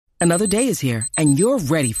Another day is here, and you're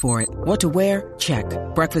ready for it. What to wear? Check.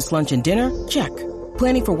 Breakfast, lunch, and dinner? Check.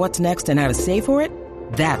 Planning for what's next and how to save for it?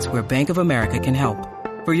 That's where Bank of America can help.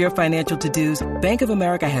 For your financial to-dos, Bank of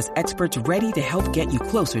America has experts ready to help get you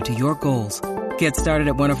closer to your goals. Get started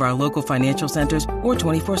at one of our local financial centers or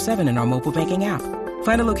 24/7 in our mobile banking app.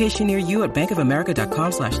 Find a location near you at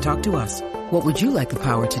bankofamerica.com/talktous. What would you like the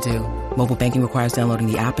power to do? Mobile banking requires downloading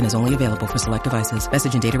the app and is only available for select devices.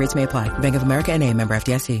 Message and data rates may apply. Bank of America NA, member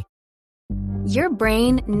FDIC. Your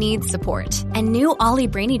brain needs support, and new Ollie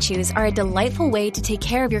Brainy Chews are a delightful way to take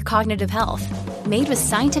care of your cognitive health. Made with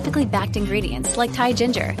scientifically backed ingredients like Thai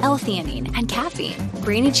ginger, L-theanine, and caffeine,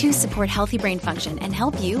 Brainy Chews support healthy brain function and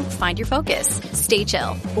help you find your focus, stay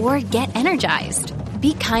chill, or get energized.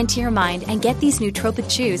 Be kind to your mind and get these nootropic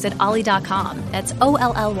chews at ollie.com. That's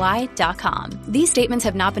OLLY.com. These statements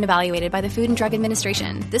have not been evaluated by the Food and Drug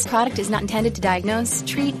Administration. This product is not intended to diagnose,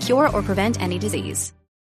 treat, cure, or prevent any disease.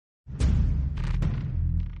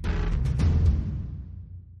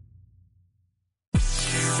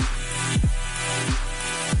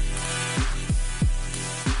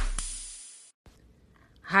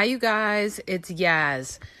 Hi, you guys. It's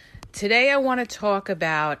Yaz. Today I want to talk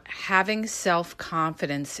about having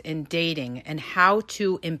self-confidence in dating and how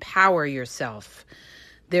to empower yourself.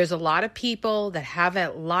 There's a lot of people that have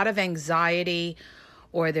a lot of anxiety,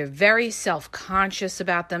 or they're very self-conscious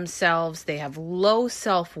about themselves. They have low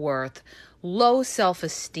self-worth, low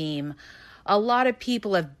self-esteem. A lot of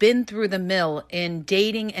people have been through the mill in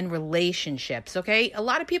dating and relationships, okay? A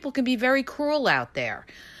lot of people can be very cruel out there.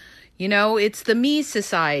 You know, it's the me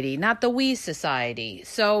society, not the we society.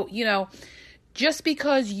 So, just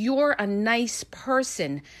because you're a nice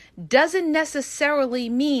person doesn't necessarily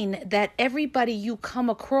mean that everybody you come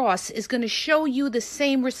across is going to show you the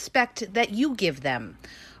same respect that you give them.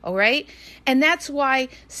 All right? And that's why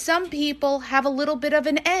some people have a little bit of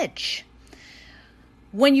an edge.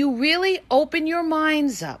 When you really open your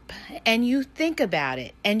minds up and you think about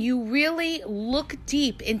it and you really look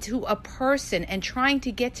deep into a person and trying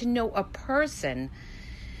to get to know a person,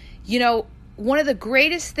 one of the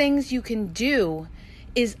greatest things you can do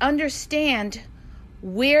is understand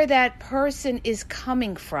where that person is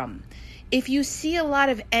coming from. If you see a lot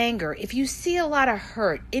of anger, if you see a lot of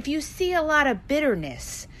hurt, if you see a lot of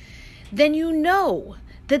bitterness, then you know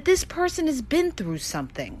that this person has been through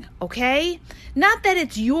something, okay? Not that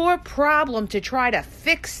it's your problem to try to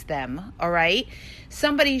fix them, all right?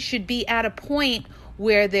 Somebody should be at a point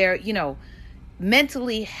where they're,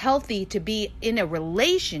 mentally healthy to be in a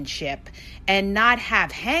relationship and not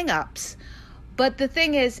have hang-ups. But the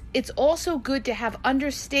thing is, it's also good to have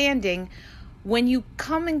understanding when you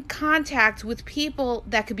come in contact with people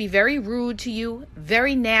that could be very rude to you,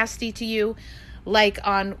 very nasty to you. Like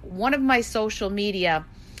on one of my social media,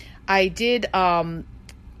 I did a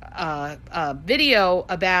video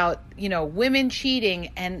about, women cheating,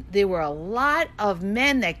 and there were a lot of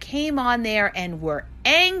men that came on there and were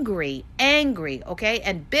angry, okay,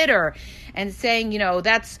 and bitter, and saying,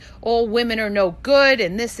 that's all women are no good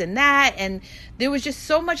and this and that. And there was just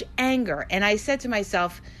so much anger. And I said to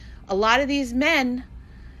myself, a lot of these men,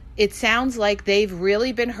 it sounds like they've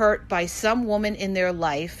really been hurt by some woman in their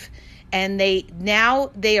life. And they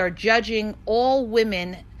are judging all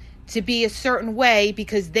women to be a certain way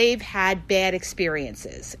because they've had bad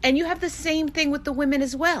experiences. And you have the same thing with the women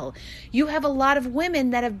as well. You have a lot of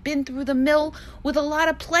women that have been through the mill with a lot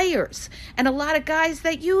of players and a lot of guys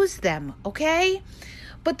that use them, okay?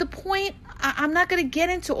 But the point, I'm not going to get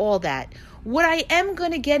into all that. What I am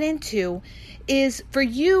going to get into is for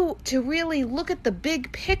you to really look at the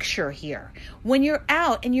big picture here. When you're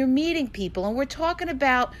out and you're meeting people, and we're talking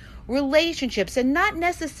about relationships, and not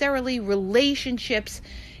necessarily relationships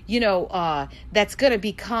that's going to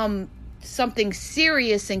become something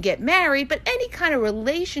serious and get married, but any kind of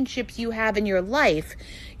relationships you have in your life,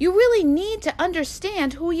 you really need to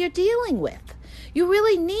understand who you're dealing with. You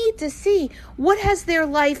really need to see what has their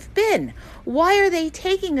life been. Why are they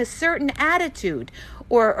taking a certain attitude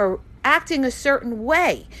or acting a certain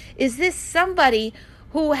way? Is this somebody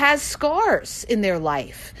who has scars in their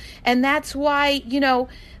life? And that's why,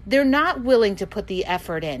 they're not willing to put the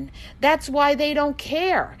effort in. That's why they don't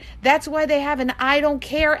care. That's why they have an I don't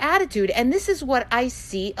care attitude. And this is what I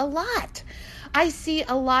see a lot. I see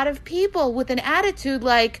a lot of people with an attitude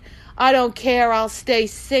like, I don't care, I'll stay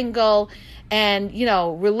single, and,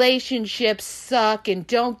 relationships suck and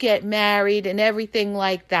don't get married and everything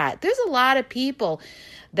like that. There's a lot of people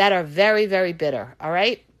that are very, very bitter, all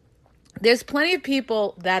right? There's plenty of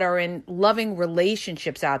people that are in loving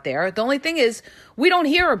relationships out there. The only thing is we don't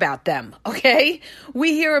hear about them, okay?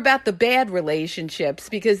 We hear about the bad relationships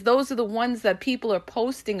because those are the ones that people are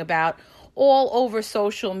posting about all over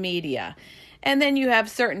social media. And then you have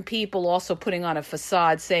certain people also putting on a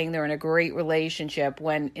facade saying they're in a great relationship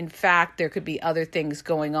when in fact there could be other things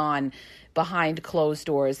going on behind closed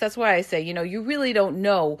doors. That's why I say, you really don't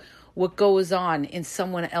know what goes on in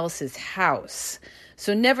someone else's house.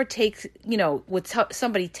 So never take, what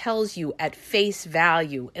somebody tells you at face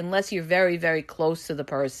value unless you're very, very close to the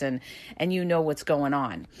person and you know what's going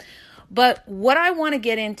on. But what I want to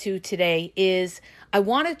get into today is I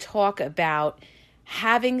want to talk about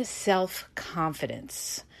having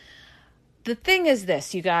self-confidence. The thing is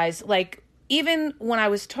this, you guys, even when I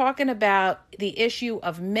was talking about the issue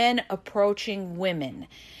of men approaching women,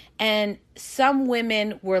 and some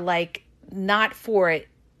women were not for it.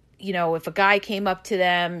 If a guy came up to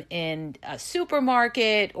them in a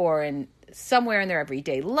supermarket or in somewhere in their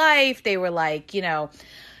everyday life, they were like,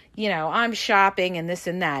 I'm shopping and this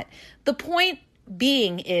and that. The point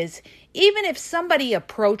being is, even if somebody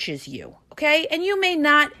approaches you, okay, and you may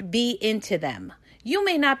not be into them,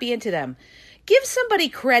 give somebody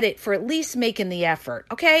credit for at least making the effort,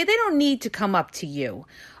 okay? They don't need to come up to you,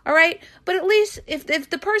 all right? But at least if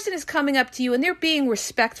the person is coming up to you and they're being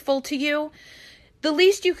respectful to you, the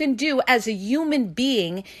least you can do as a human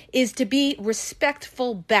being is to be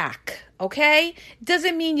respectful back, okay? It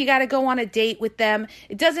doesn't mean you got to go on a date with them.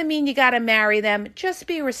 It doesn't mean you got to marry them. Just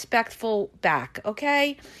be respectful back,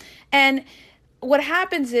 okay? And what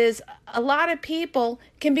happens is a lot of people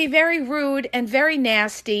can be very rude and very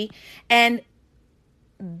nasty, and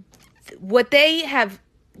what they have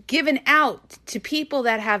given out to people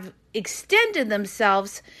that have extended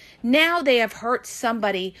themselves, now they have hurt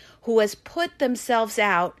somebody who has put themselves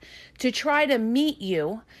out to try to meet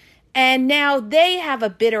you, and now they have a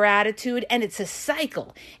bitter attitude, and it's a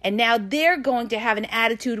cycle. And now they're going to have an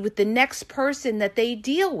attitude with the next person that they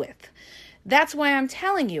deal with. That's why I'm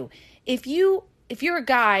telling you, if you're a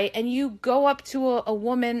guy and you go up to a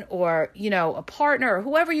woman or, a partner or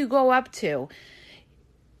whoever you go up to,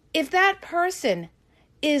 if that person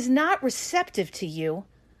is not receptive to you,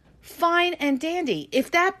 fine and dandy.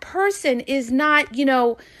 If that person is not,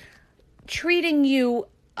 treating you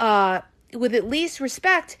with at least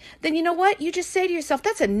respect, then you know what? You just say to yourself,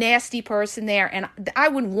 that's a nasty person there, and I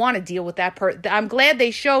wouldn't want to deal with that person. I'm glad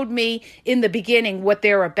they showed me in the beginning what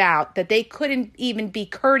they're about, that they couldn't even be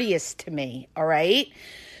courteous to me, all right?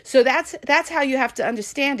 So that's how you have to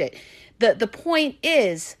understand it. The point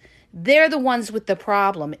is, they're the ones with the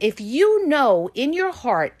problem. If you know in your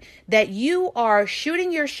heart that you are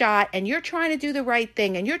shooting your shot and you're trying to do the right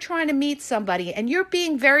thing and you're trying to meet somebody and you're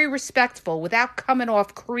being very respectful without coming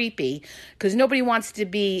off creepy, because nobody wants to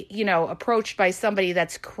be, approached by somebody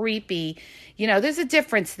that's creepy. There's a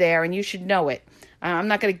difference there and you should know it. I'm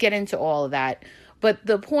not going to get into all of that. But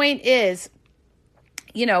the point is,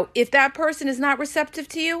 if that person is not receptive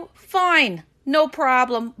to you, fine, no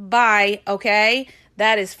problem, bye, okay?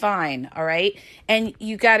 That is fine, all right? And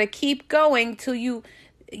you got to keep going till you're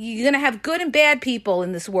going to have good and bad people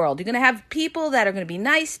in this world. You're going to have people that are going to be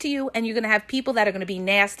nice to you, and you're going to have people that are going to be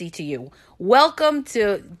nasty to you. Welcome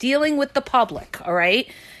to dealing with the public, all right?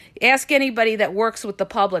 Ask anybody that works with the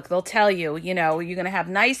public. They'll tell you, you're going to have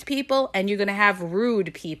nice people and you're going to have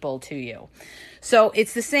rude people to you. So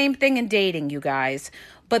it's the same thing in dating, you guys.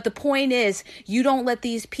 But the point is, you don't let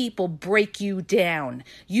these people break you down.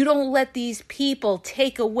 You don't let these people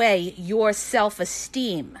take away your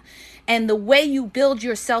self-esteem. And the way you build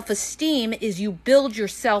your self-esteem is you build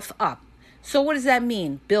yourself up. So what does that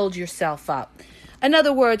mean, build yourself up? In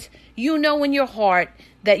other words, you know in your heart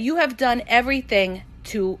that you have done everything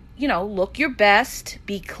to, look your best,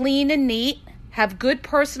 be clean and neat, have good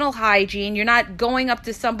personal hygiene. You're not going up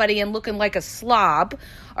to somebody and looking like a slob,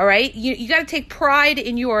 all right? You got to take pride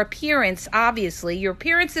in your appearance, obviously. Your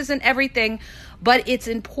appearance isn't everything, but it's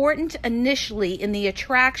important initially in the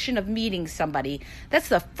attraction of meeting somebody. That's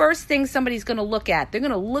the first thing somebody's going to look at. They're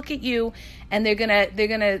going to look at you and they're going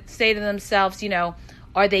to say to themselves,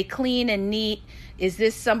 are they clean and neat? Is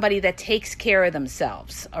this somebody that takes care of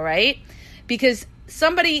themselves, all right? Because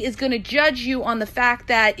somebody is going to judge you on the fact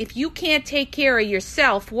that if you can't take care of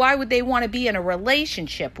yourself, why would they want to be in a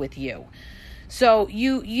relationship with you? So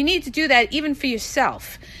you need to do that even for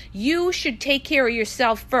yourself. You should take care of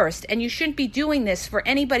yourself first, and you shouldn't be doing this for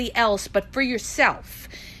anybody else but for yourself.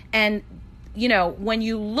 And, when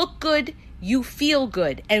you look good, you feel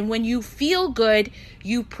good. And when you feel good,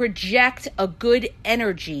 you project a good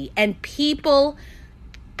energy. And people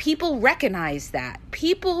recognize that.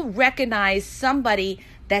 People recognize somebody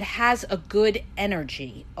that has a good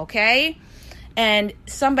energy, okay? And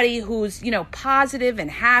somebody who's, positive and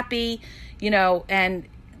happy, and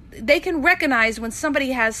they can recognize when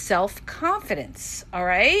somebody has self-confidence, all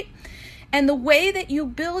right? And the way that you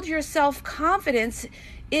build your self-confidence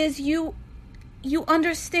is you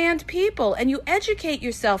understand people and you educate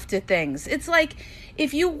yourself to things. It's like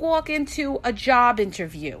if you walk into a job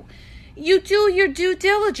interview, you do your due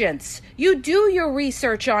diligence. You do your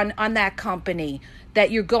research on that company that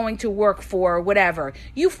you're going to work for or whatever.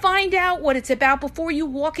 You find out what it's about before you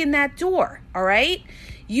walk in that door, all right?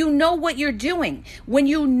 You know what you're doing. When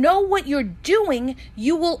you know what you're doing,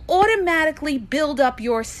 you will automatically build up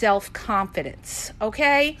your self-confidence,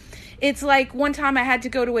 okay? It's like one time I had to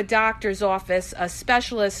go to a doctor's office, a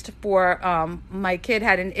specialist for my kid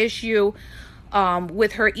had an issue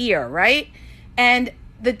with her ear, right? And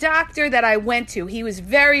the doctor that I went to, he was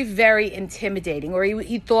very, very intimidating, or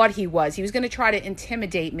he thought he was. He was going to try to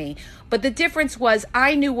intimidate me. But the difference was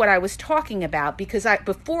I knew what I was talking about because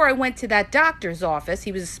before I went to that doctor's office,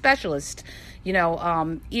 he was a specialist,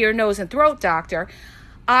 ear, nose, and throat doctor.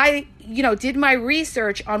 I, did my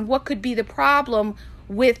research on what could be the problem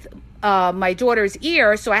with my daughter's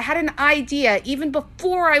ear. So I had an idea even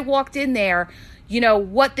before I walked in there,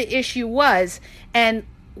 what the issue was. And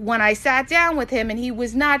when I sat down with him and he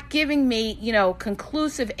was not giving me,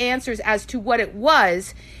 conclusive answers as to what it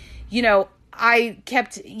was, I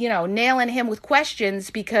kept, nailing him with questions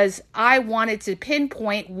because I wanted to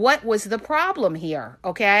pinpoint what was the problem here,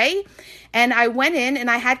 okay? And I went in and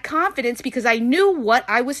I had confidence because I knew what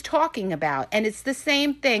I was talking about. And it's the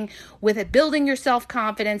same thing with it, building your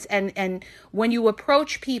self-confidence and when you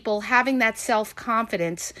approach people, having that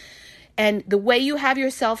self-confidence. And the way you have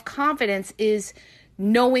your self-confidence is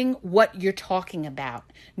knowing what you're talking about,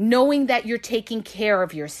 knowing that you're taking care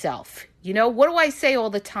of yourself. What do I say all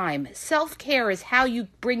the time? Self-care is how you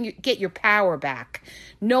get your power back.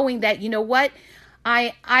 Knowing that,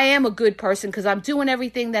 I am a good person because I'm doing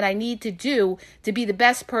everything that I need to do to be the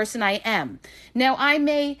best person I am. Now, I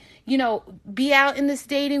may, be out in this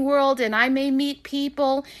dating world and I may meet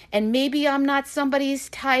people and maybe I'm not somebody's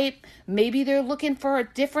type. Maybe they're looking for a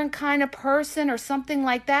different kind of person or something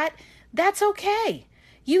like that. That's okay.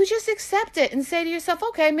 You just accept it and say to yourself,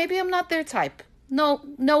 okay, maybe I'm not their type. No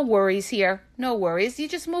worries here. No worries. You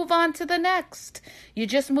just move on to the next.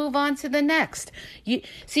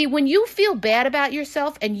 See, when you feel bad about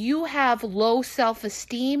yourself and you have low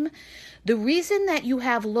self-esteem, the reason that you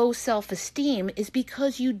have low self-esteem is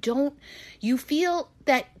because you feel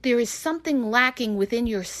that there is something lacking within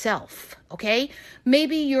yourself, okay?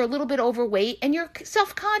 Maybe you're a little bit overweight and you're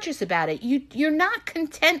self-conscious about it. You're not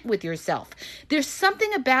content with yourself. There's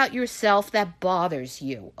something about yourself that bothers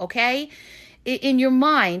you, okay? In your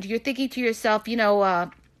mind, you're thinking to yourself,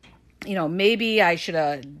 maybe I should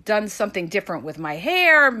have done something different with my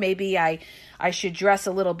hair. Maybe I should dress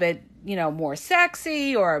a little bit, more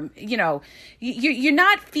sexy, or, you're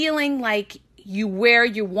not feeling like you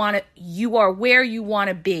are where you want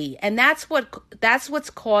to be. And that's what's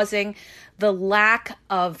causing the lack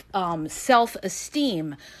of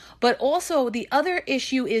self-esteem. But also the other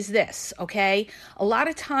issue is this, okay? A lot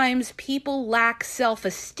of times people lack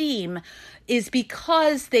self-esteem is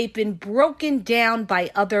because they've been broken down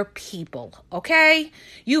by other people, okay?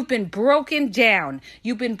 You've been broken down.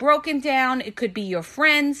 It could be your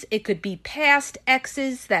friends. It could be past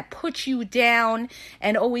exes that put you down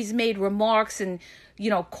and always made remarks and,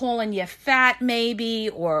 calling you fat maybe,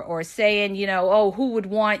 or saying, oh, who would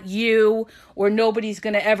want you, or nobody's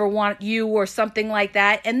going to ever want you, or something like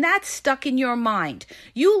that. And that's stuck in your mind.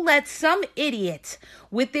 You let some idiot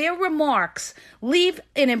with their remarks leave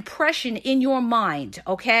an impression in your mind,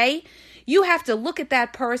 okay? You have to look at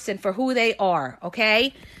that person for who they are,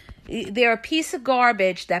 okay? They're a piece of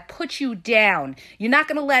garbage that puts you down. You're not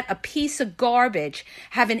going to let a piece of garbage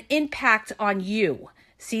have an impact on you.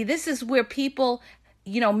 See, this is where people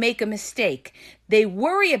make a mistake. They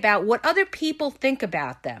worry about what other people think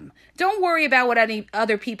about them. Don't worry about what any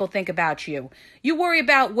other people think about you. You worry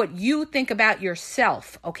about what you think about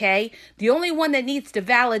yourself, okay? The only one that needs to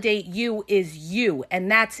validate you is you, and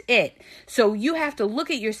that's it. So you have to look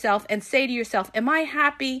at yourself and say to yourself, am I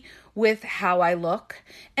happy with how I look?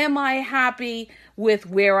 Am I happy with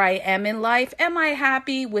where I am in life? Am I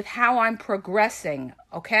happy with how I'm progressing,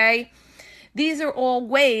 okay? These are all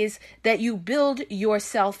ways that you build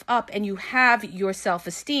yourself up and you have your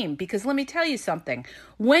self-esteem. Because let me tell you something.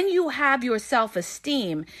 When you have your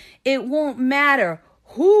self-esteem, it won't matter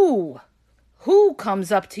who who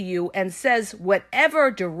comes up to you and says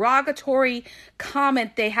whatever derogatory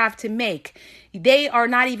comment they have to make. They are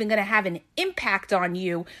not even going to have an impact on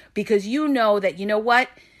you because you know that, you know what?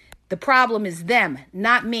 The problem is them,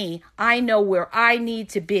 not me. I know where I need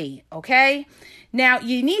to be, okay? Now,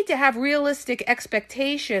 you need to have realistic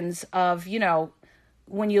expectations of,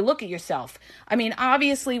 when you look at yourself. I mean,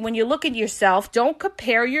 obviously, when you look at yourself, don't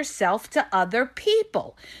compare yourself to other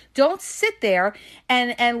people. Don't sit there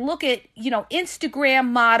and look at, Instagram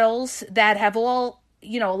models that have all,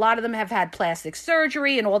 a lot of them have had plastic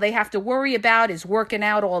surgery and all they have to worry about is working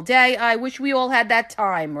out all day. I wish we all had that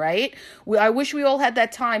time, right? I wish we all had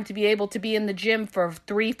that time to be able to be in the gym for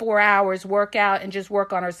 3-4 hours, work out, and just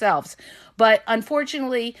work on ourselves. But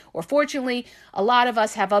unfortunately, or fortunately, a lot of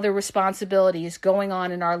us have other responsibilities going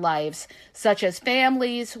on in our lives, such as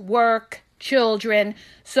families, work, children.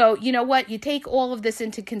 So you know what? You take all of this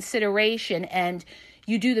into consideration and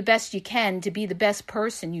you do the best you can to be the best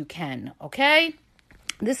person you can, okay?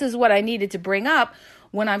 This is what I needed to bring up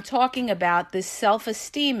when I'm talking about this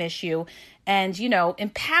self-esteem issue and,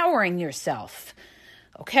 empowering yourself,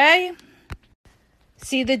 okay?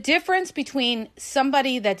 See, the difference between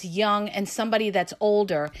somebody that's young and somebody that's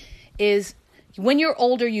older is when you're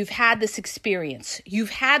older, you've had this experience. You've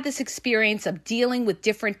had this experience of dealing with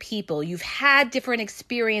different people. You've had different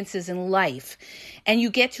experiences in life. And you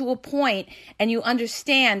get to a point and you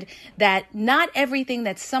understand that not everything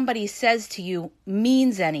that somebody says to you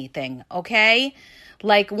means anything, okay?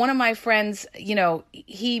 Like one of my friends,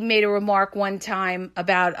 he made a remark one time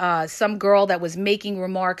about some girl that was making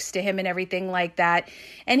remarks to him and everything like that.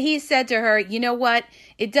 And he said to her, you know what?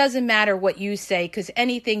 It doesn't matter what you say because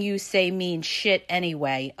anything you say means shit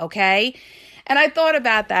anyway, okay? And I thought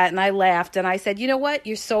about that and I laughed and I said, you know what?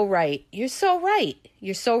 You're so right. You're so right.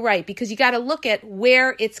 You're so right because you got to look at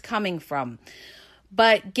where it's coming from.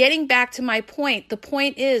 But getting back to my point, the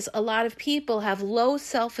point is a lot of people have low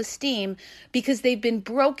self-esteem because they've been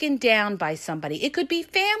broken down by somebody. It could be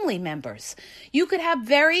family members. You could have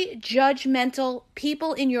very judgmental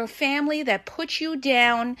people in your family that put you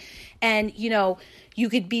down and, you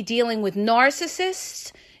could be dealing with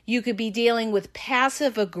narcissists. You could be dealing with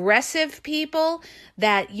passive-aggressive people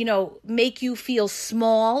that, make you feel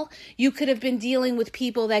small. You could have been dealing with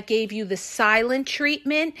people that gave you the silent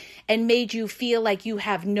treatment and made you feel like you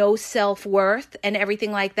have no self-worth and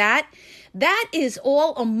everything like that. That is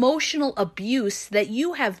all emotional abuse that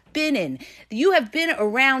you have been in. You have been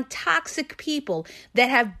around toxic people that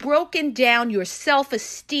have broken down your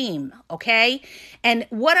self-esteem, okay? And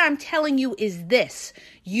what I'm telling you is this.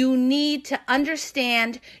 You need to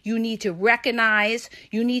understand, you need to recognize,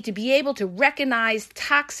 you need to be able to recognize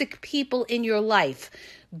toxic people in your life.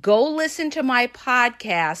 Go listen to my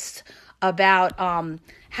podcast about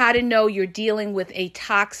how to know you're dealing with a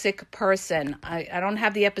toxic person. I don't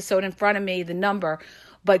have the episode in front of me, the number,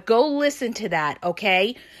 but go listen to that,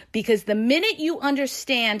 okay? Because the minute you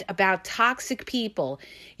understand about toxic people,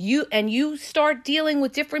 you start dealing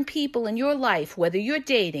with different people in your life, whether you're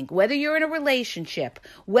dating, whether you're in a relationship,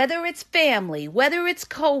 whether it's family, whether it's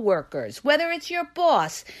coworkers, whether it's your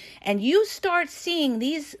boss, and you start seeing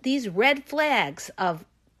these red flags of,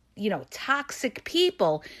 toxic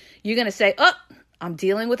people, you're going to say, oh, I'm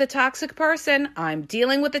dealing with a toxic person. I'm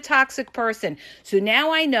dealing with a toxic person. So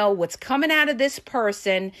now I know what's coming out of this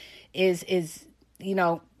person is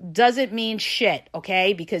doesn't mean shit,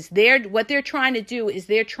 okay? Because what they're trying to do is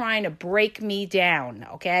they're trying to break me down,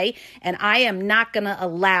 okay? And I am not going to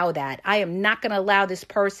allow that. I am not going to allow this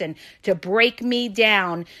person to break me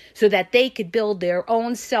down so that they could build their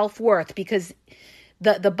own self-worth because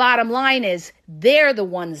the bottom line is they're the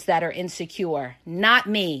ones that are insecure, not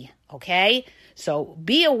me, okay? So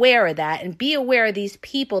be aware of that and be aware of these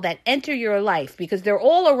people that enter your life because they're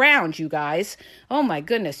all around you guys. Oh my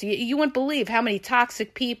goodness. You wouldn't believe how many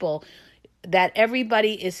toxic people that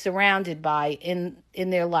everybody is surrounded by in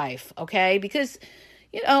their life. Okay. Because,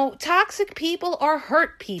 toxic people are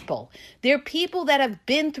hurt people. They're people that have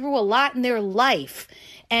been through a lot in their life.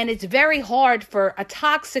 And it's very hard for a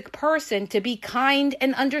toxic person to be kind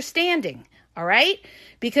and understanding. All right?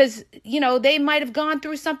 Because, they might have gone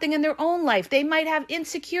through something in their own life. They might have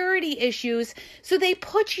insecurity issues. So they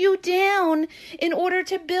put you down in order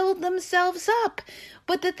to build themselves up.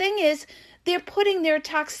 But the thing is, they're putting their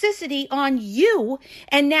toxicity on you.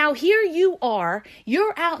 And now here you are,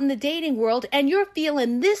 you're out in the dating world and you're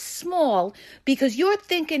feeling this small because you're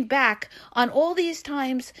thinking back on all these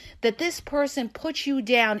times that this person put you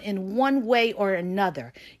down in one way or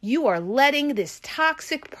another. You are letting this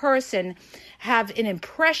toxic person have an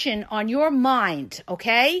impression on your mind,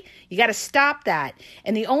 okay? You got to stop that.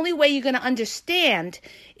 And the only way you're going to understand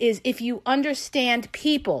is if you understand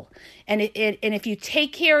people and if you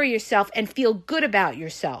take care of yourself and feel good about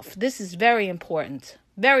yourself. This is very important.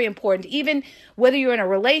 Very important. Even whether you're in a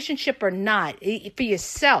relationship or not, for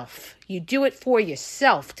yourself. You do it for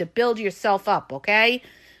yourself to build yourself up, okay?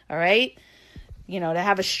 All right? To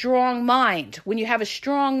have a strong mind. When you have a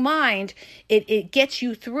strong mind, it gets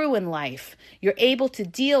you through in life. You're able to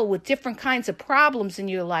deal with different kinds of problems in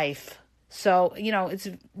your life. So,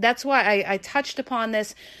 that's why I touched upon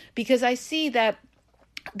this, because I see that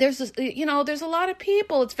there's a lot of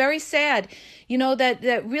people, it's very sad,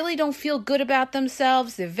 that really don't feel good about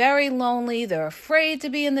themselves. They're very lonely. They're afraid to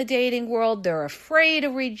be in the dating world. They're afraid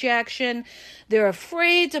of rejection. They're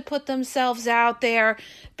afraid to put themselves out there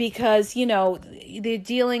because, they're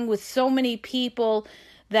dealing with so many people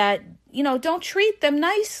that, don't treat them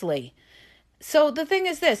nicely. So the thing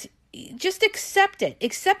is this, just accept it.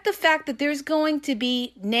 Accept the fact that there's going to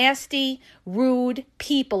be nasty, rude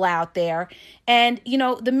people out there. And,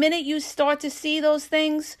 the minute you start to see those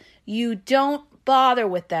things, you don't bother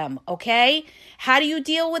with them, okay? How do you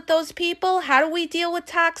deal with those people? How do we deal with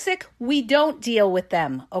toxic? We don't deal with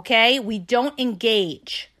them, okay? We don't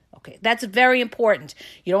engage. Okay, that's very important.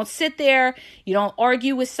 You don't sit there. You don't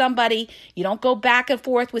argue with somebody. You don't go back and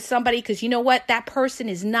forth with somebody because you know what? That person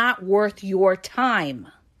is not worth your time.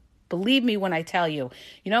 Believe me when I tell you.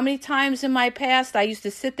 You know how many times in my past I used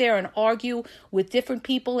to sit there and argue with different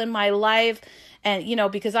people in my life, and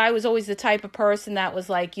because I was always the type of person that was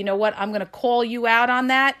like, you know what, I'm going to call you out on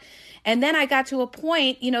that. And then I got to a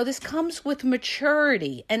point, this comes with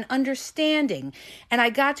maturity and understanding. And I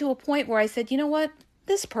got to a point where I said, you know what,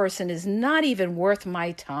 this person is not even worth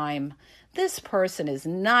my time. This person is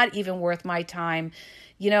not even worth my time.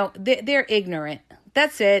 They're ignorant.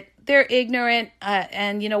 That's it. They're ignorant.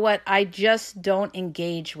 And you know what? I just don't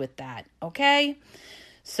engage with that. Okay?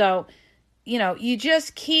 So, you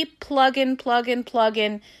just keep plugging,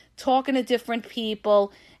 talking to different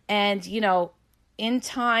people. And, in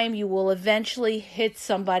time, you will eventually hit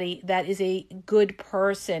somebody that is a good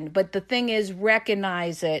person. But the thing is,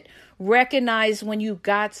 recognize it. Recognize when you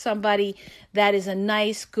got somebody that is a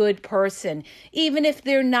nice, good person. Even if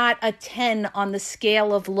they're not a 10 on the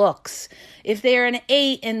scale of looks. If they're an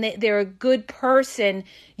 8 and they're a good person,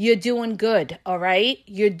 you're doing good, all right?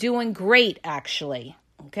 You're doing great, actually,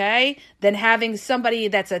 okay? Than having somebody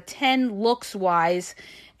that's a 10 looks-wise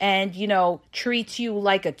and, treats you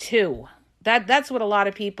like a 2. That's what a lot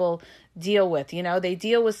of people deal with. They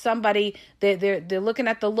deal with somebody, they're looking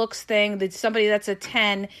at the looks thing, that somebody that's a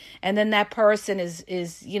 10, and then that person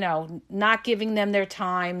is not giving them their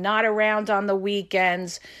time, not around on the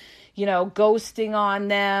weekends, ghosting on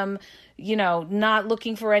them, not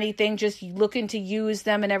looking for anything, just looking to use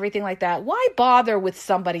them and everything like that. Why bother with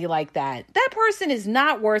somebody like that? That person is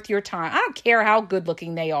not worth your time. I don't care how good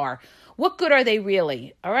looking they are. What good are they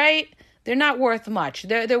really? All right? They're not worth much.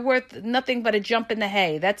 They're worth nothing but a jump in the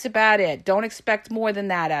hay. That's about it. Don't expect more than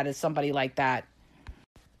that out of somebody like that.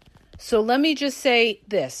 So let me just say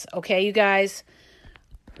this, okay, you guys?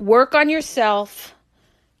 Work on yourself.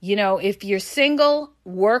 If you're single,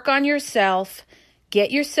 work on yourself.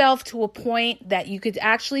 Get yourself to a point that you could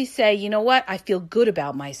actually say, you know what? I feel good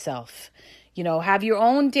about myself. Have your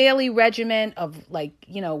own daily regimen of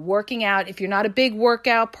working out. If you're not a big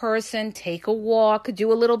workout person, take a walk,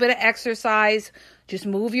 do a little bit of exercise, just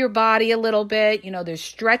move your body a little bit. There's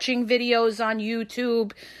stretching videos on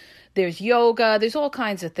YouTube. There's yoga. There's all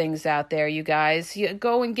kinds of things out there, you guys. You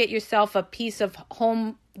go and get yourself a piece of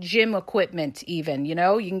home gym equipment even, you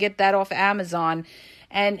can get that off Amazon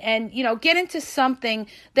and get into something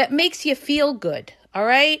that makes you feel good. All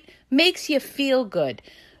right. Makes you feel good.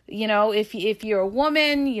 If you're a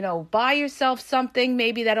woman, buy yourself something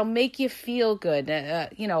maybe that'll make you feel good,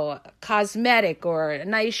 a cosmetic or a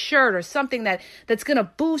nice shirt or something that's going to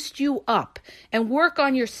boost you up, and work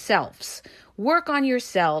on yourselves. Work on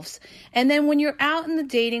yourselves. And then when you're out in the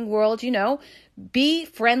dating world, be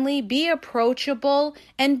friendly, be approachable,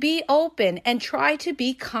 and be open, and try to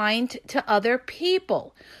be kind to other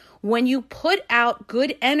people. When you put out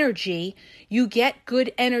good energy, you get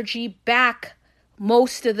good energy back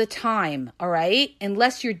most of the time, all right?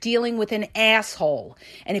 Unless you're dealing with an asshole.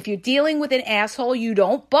 And if you're dealing with an asshole, you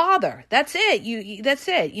don't bother. That's it. That's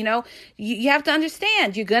it. You have to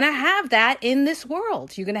understand, you're going to have that in this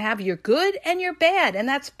world. You're going to have your good and your bad, and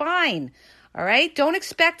that's fine. All right? Don't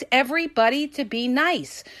expect everybody to be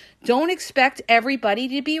nice. Don't expect everybody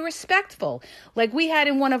to be respectful. Like we had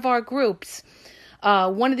in one of our groups,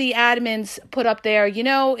 one of the admins put up there,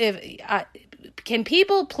 if Can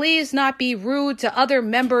people please not be rude to other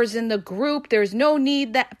members in the group? There's no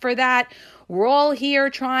need for that. We're all here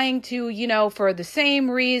trying to, for the same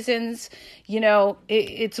reasons,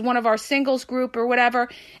 it's one of our singles group or whatever.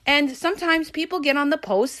 And sometimes people get on the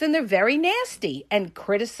posts and they're very nasty and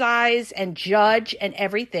criticize and judge and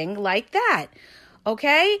everything like that.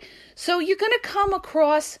 Okay? So you're going to come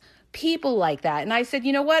across people like that. And I said,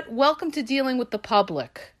 you know what? Welcome to dealing with the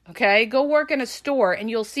public. Okay? Go work in a store and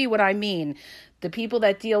you'll see what I mean. The people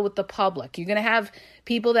that deal with the public. You're going to have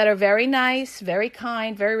people that are very nice, very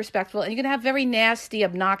kind, very respectful, and you're going to have very nasty,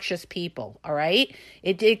 obnoxious people, all right?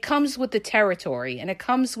 It comes with the territory, and it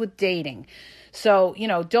comes with dating. So,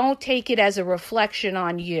 don't take it as a reflection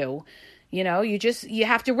on you. You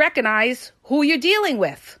have to recognize who you're dealing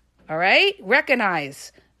with, all right?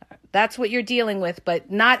 Recognize. That's what you're dealing with, but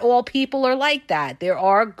not all people are like that. There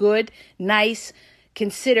are good, nice,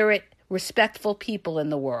 considerate, respectful people in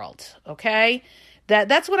the world, okay?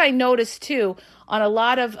 That's what I noticed too on a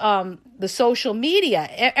lot of the social media.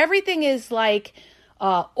 Everything is like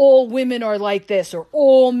all women are like this or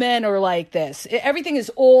all men are like this. Everything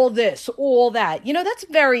is all this, all that. That's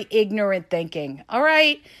very ignorant thinking, all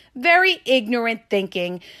right? Very ignorant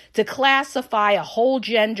thinking to classify a whole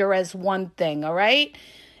gender as one thing, all right?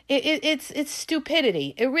 It's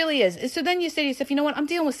stupidity. It really is. So then you say to yourself, you know what? I'm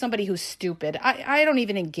dealing with somebody who's stupid. I don't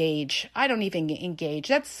even engage.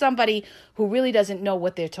 That's somebody who really doesn't know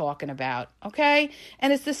what they're talking about. Okay?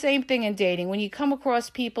 And it's the same thing in dating. When you come across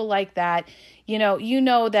people like that, you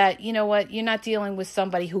know that, you know what? You're not dealing with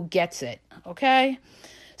somebody who gets it. Okay?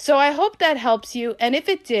 So I hope that helps you. And if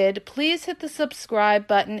it did, please hit the subscribe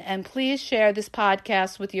button and please share this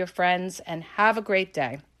podcast with your friends and have a great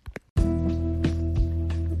day.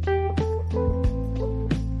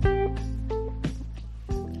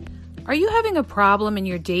 Are you having a problem in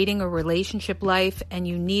your dating or relationship life and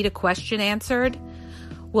you need a question answered?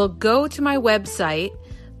 Well, go to my website.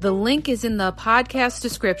 The link is in the podcast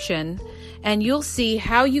description, and you'll see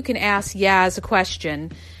how you can ask Yaz a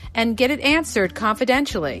question and get it answered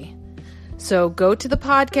confidentially. So go to the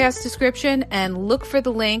podcast description and look for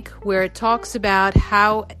the link where it talks about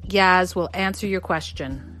how Yaz will answer your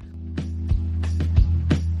question.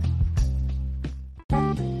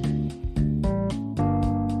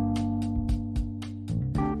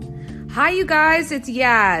 Hi, you guys, it's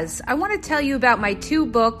Yaz. I want to tell you about my 2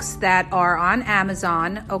 books that are on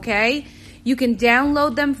Amazon, okay? You can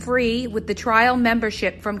download them free with the trial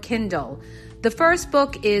membership from Kindle. The first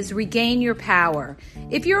book is Regain Your Power.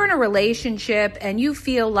 If you're in a relationship and you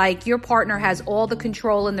feel like your partner has all the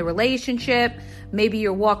control in the relationship, maybe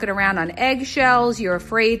you're walking around on eggshells, you're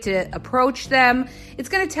afraid to approach them, it's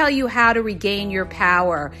going to tell you how to regain your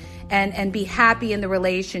power and be happy in the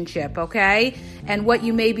relationship, okay? And what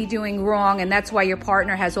you may be doing wrong, and that's why your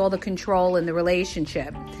partner has all the control in the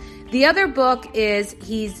relationship. The other book is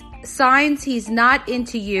Signs He's Not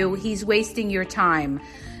Into You, He's Wasting Your Time.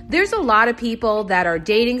 There's a lot of people that are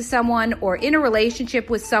dating someone or in a relationship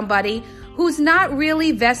with somebody who's not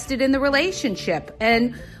really vested in the relationship.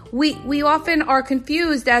 And we often are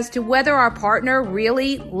confused as to whether our partner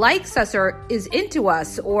really likes us or is into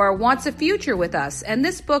us or wants a future with us. And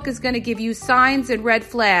this book is going to give you signs and red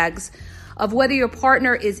flags of whether your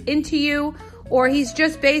partner is into you or he's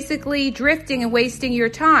just basically drifting and wasting your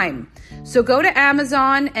time. So go to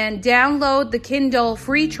Amazon and download the Kindle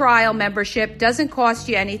free trial membership. Doesn't cost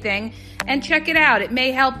you anything. And check it out. It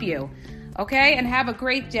may help you. Okay? And have a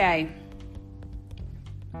great day.